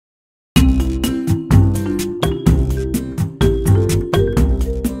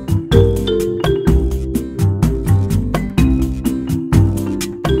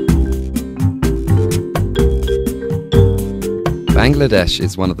Bangladesh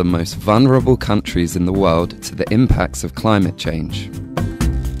is one of the most vulnerable countries in the world to the impacts of climate change.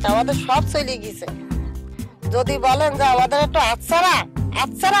 আমাদের সব চলে গেছে যদি বলেন যে আমাদের একটু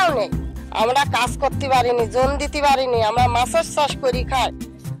আচ্ছারাও নেই আমরা কাজ করতে পারিনি জন দিতে পারিনি আমরা মাছের চাষ করি খাই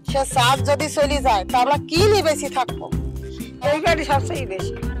সে চাষ যদি চলে যায় তা আমরা কি নিয়ে বেশি থাকবো এইবারই সবচেয়ে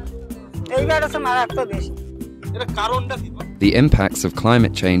বেশি এইবার আছে মারাত্মক বেশি এর কারণটা কি The impacts of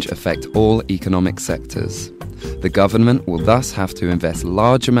climate change affect all economic sectors. The government will thus have to invest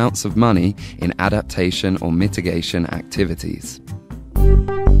large amounts of money in adaptation or mitigation activities.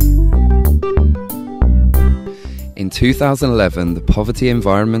 In 2011, the Poverty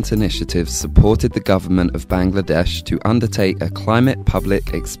Environment Initiative supported the government of Bangladesh to undertake a climate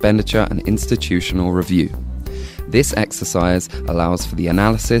public expenditure and institutional review. This exercise allows for the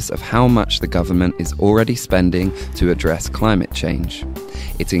analysis of how much the government is already spending to address climate change.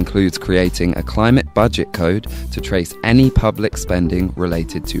 It includes creating a climate budget code to trace any public spending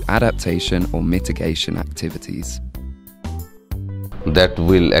related to adaptation or mitigation activities. That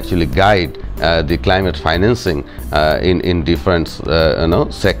will actually guide the climate financing in different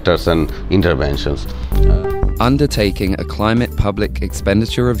sectors and interventions. Undertaking a climate public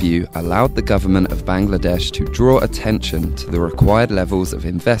expenditure review allowed the government of Bangladesh to draw attention to the required levels of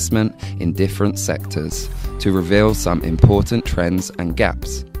investment in different sectors to reveal some important trends and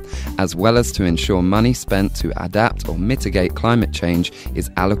gaps, as well as to ensure money spent to adapt or mitigate climate change is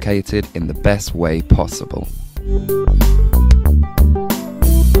allocated in the best way possible.